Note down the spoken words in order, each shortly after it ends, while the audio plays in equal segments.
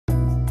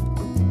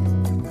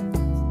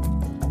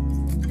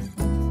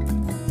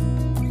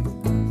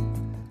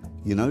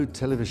You know,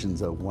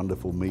 television's a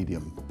wonderful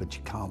medium, but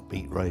you can't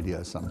beat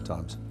radio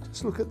sometimes.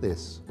 Just look at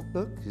this.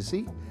 Look, you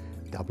see?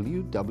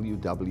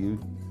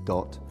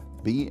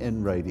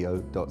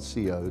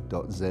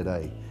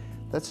 www.bnradio.co.za.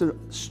 That's a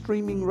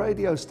streaming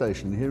radio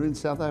station here in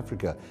South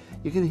Africa.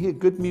 You can hear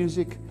good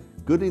music,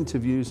 good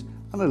interviews,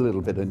 and a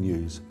little bit of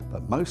news,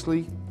 but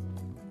mostly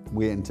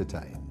we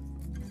entertain.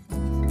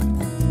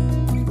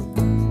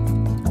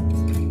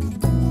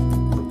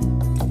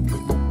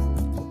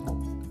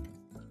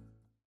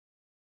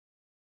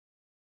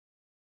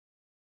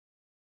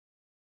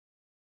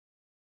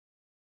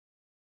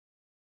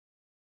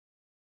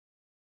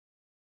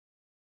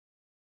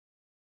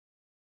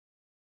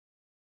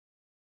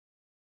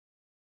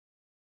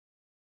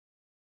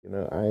 You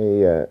know,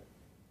 I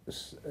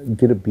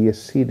did a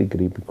BSc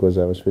degree because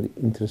I was very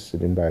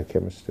interested in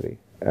biochemistry.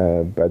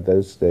 But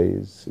those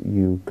days,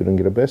 you couldn't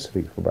get a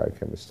bursary for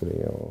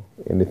biochemistry or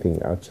anything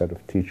outside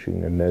of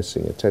teaching and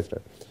nursing,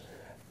 etc.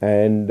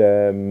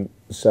 And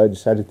so I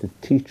decided to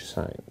teach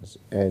science.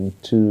 And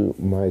to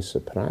my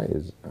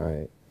surprise,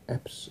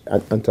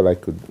 until I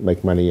could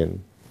make money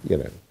and, you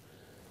know,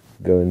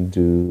 go and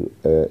do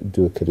a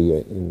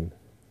career in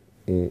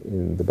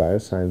the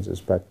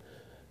biosciences, but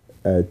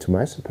to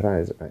my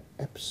surprise, I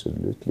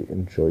absolutely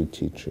enjoy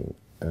teaching.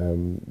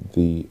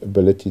 The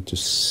ability to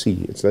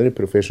see. It's not a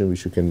profession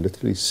which you can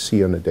literally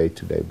see on a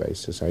day-to-day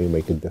basis, how you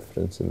make a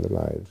difference in the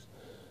lives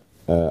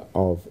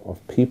of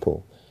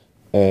people.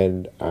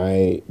 And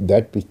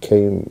that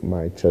became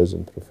my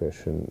chosen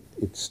profession.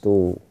 It's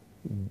still,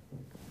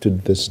 to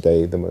this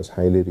day, the most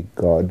highly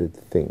regarded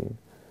thing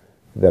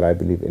that I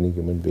believe any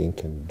human being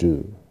can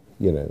do,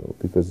 you know,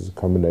 because it's a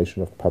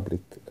combination of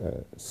public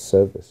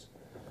service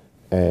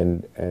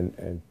and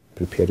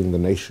preparing the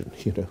nation,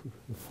 you know,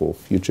 for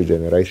future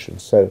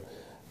generations. So,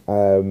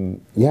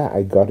 yeah,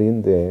 I got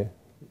in there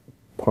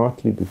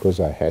partly because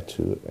I had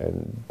to,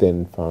 and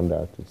then found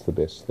out it's the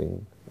best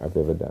thing I've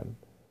ever done.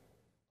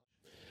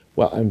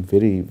 Well, I'm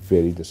very,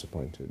 very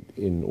disappointed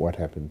in what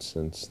happened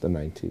since the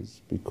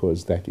 90s,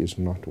 because that is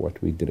not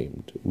what we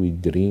dreamed. We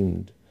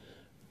dreamed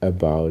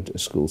about a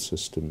school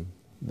system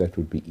that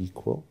would be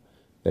equal,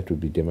 that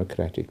would be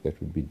democratic, that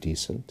would be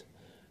decent,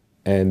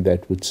 and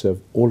that would serve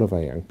all of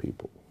our young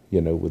people, you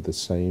know, with the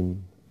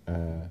same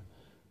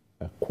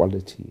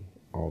quality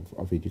of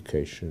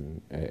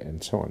education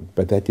and so on.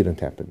 But that didn't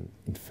happen.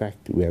 In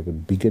fact, we have a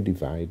bigger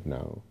divide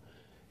now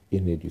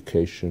in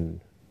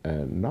education,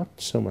 not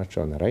so much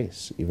on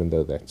race, even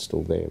though that's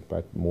still there,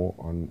 but more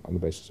on the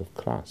basis of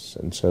class.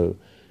 And so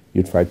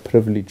you'd find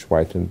privileged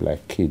white and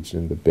black kids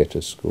in the better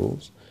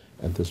schools,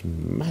 and this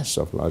mass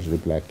of largely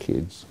black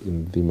kids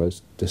in the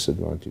most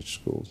disadvantaged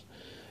schools.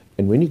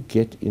 And when you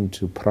get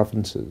into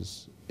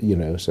provinces, you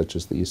know, such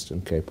as the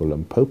Eastern Cape or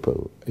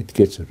Limpopo, it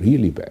gets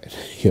really bad,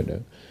 you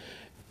know.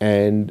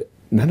 And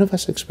none of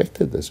us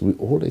expected this. We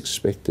all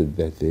expected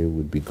that there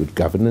would be good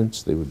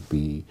governance, there would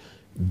be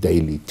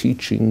daily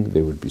teaching,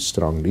 there would be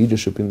strong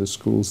leadership in the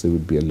schools, there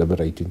would be a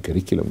liberating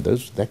curriculum.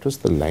 That was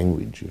the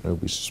language, you know,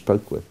 we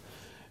spoke with.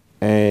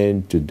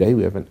 And today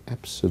we have an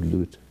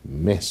absolute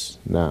mess.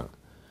 Now,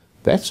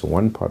 that's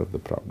one part of the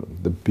problem.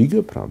 The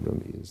bigger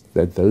problem is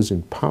that those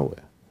in power,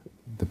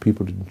 the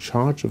people in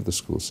charge of the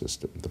school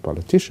system, the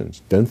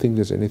politicians, don't think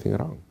there's anything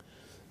wrong.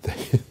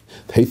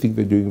 They think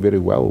they're doing very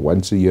well.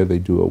 Once a year they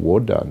do a war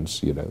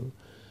dance, you know,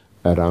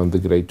 around the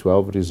grade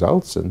 12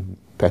 results and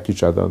pat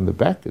each other on the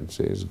back and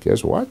says,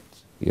 guess what?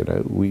 You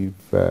know, we've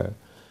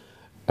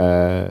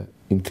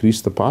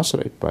increased the pass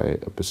rate by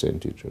a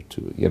percentage or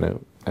two, you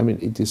know. I mean,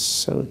 it is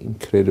so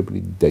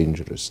incredibly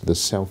dangerous, the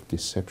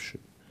self-deception.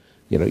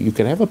 You know, you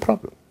can have a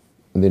problem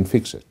and then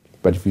fix it.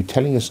 But if you're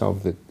telling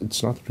yourself that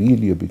it's not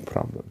really a big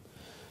problem,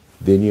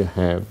 then you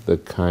have the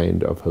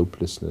kind of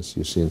hopelessness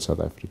you see in South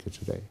Africa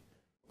today.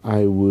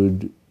 I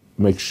would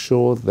make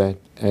sure that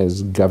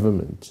as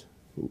government,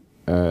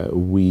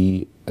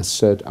 we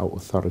assert our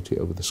authority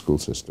over the school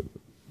system.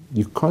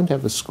 You can't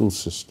have a school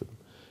system,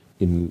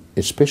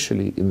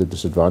 especially in the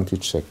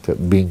disadvantaged sector,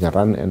 being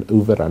run and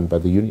overrun by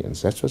the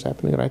unions. That's what's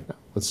happening right now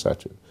with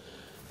certain.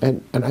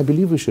 And I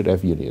believe we should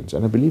have unions,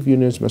 and I believe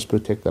unions must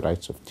protect the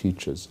rights of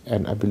teachers,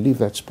 and I believe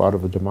that's part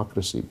of a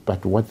democracy.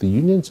 But what the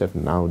unions have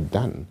now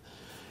done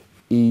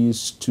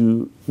is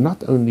to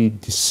not only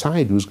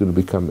decide who's going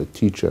to become a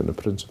teacher and a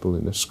principal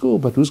in a school,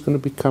 but who's going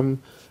to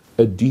become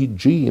a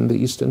DG in the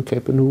Eastern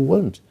Cape and who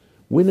won't.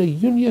 When a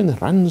union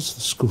runs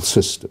the school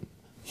system,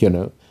 you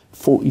know,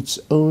 for its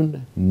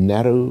own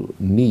narrow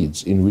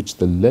needs, in which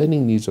the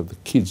learning needs of the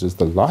kids is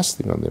the last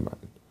thing on their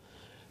mind,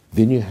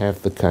 then you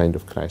have the kind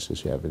of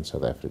crisis you have in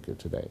South Africa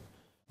today.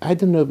 I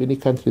don't know of any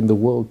country in the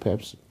world,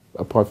 perhaps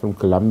apart from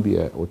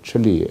Colombia or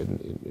Chile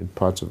in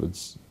parts of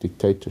its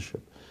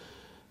dictatorship,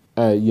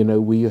 you know,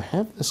 where you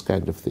have this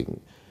kind of thing,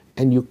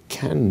 and you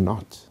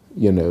cannot,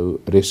 you know,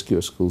 rescue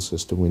a school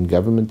system when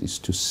government is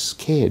too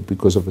scared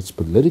because of its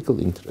political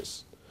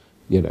interests,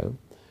 you know,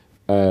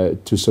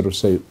 to sort of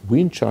say,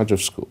 we're in charge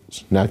of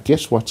schools. Now,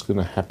 guess what's going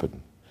to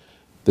happen?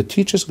 The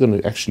teachers are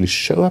going to actually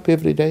show up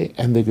every day,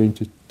 and they're going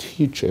to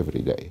teach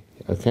every day,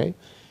 okay?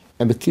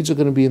 And the kids are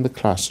going to be in the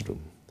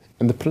classroom.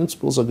 and the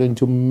principals are going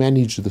to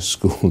manage the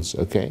schools,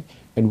 okay?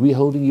 And we're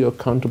holding you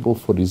accountable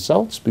for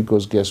results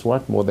because guess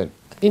what? More than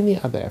any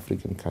other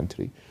African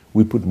country,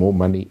 we put more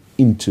money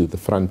into the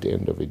front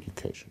end of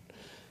education.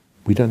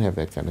 We don't have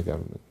that kind of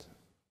government.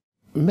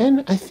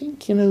 Man, I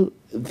think,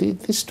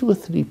 there's 2 or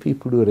 3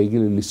 people who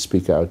regularly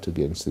speak out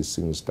against these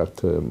things.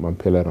 Dr.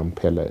 Mampela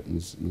Rampela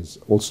is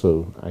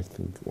also, I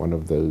think, one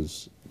of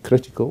those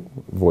critical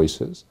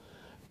voices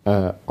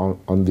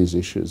on these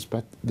issues.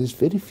 But there's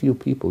very few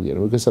people,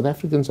 because South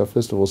Africans are,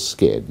 first of all,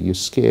 scared. You're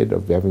scared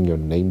of having your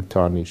name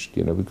tarnished,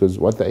 because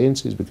what the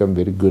ANC has become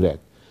very good at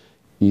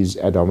is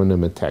ad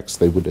hominem attacks.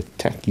 They would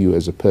attack you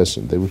as a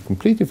person. They would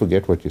completely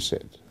forget what you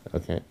said,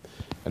 okay?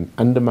 And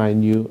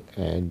undermine you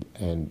and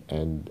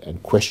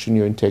question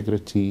your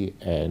integrity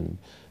and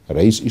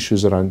raise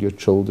issues around your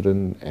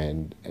children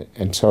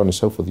and so on and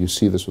so forth. You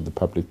see this with the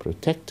public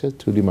protector,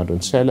 Thuli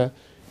Madonsela.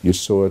 You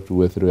saw it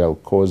with Ruel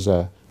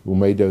Khoza, who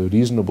made a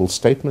reasonable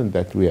statement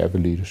that we have a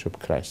leadership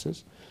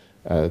crisis.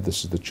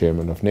 This is the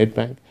chairman of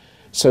Nedbank.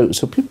 So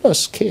people are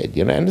scared,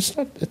 and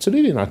it's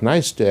really not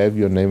nice to have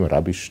your name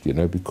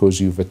rubbished,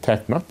 because you've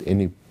attacked not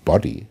any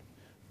body,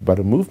 but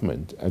a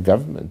movement, a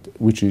government,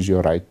 which is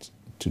your right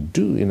to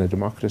do in a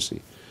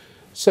democracy.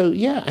 So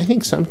yeah, I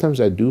think sometimes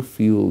I do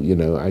feel,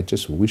 I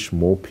just wish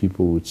more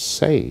people would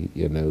say,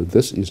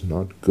 this is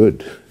not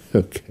good,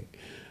 okay.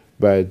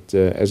 But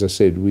as I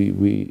said,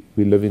 we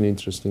live in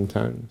interesting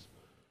times.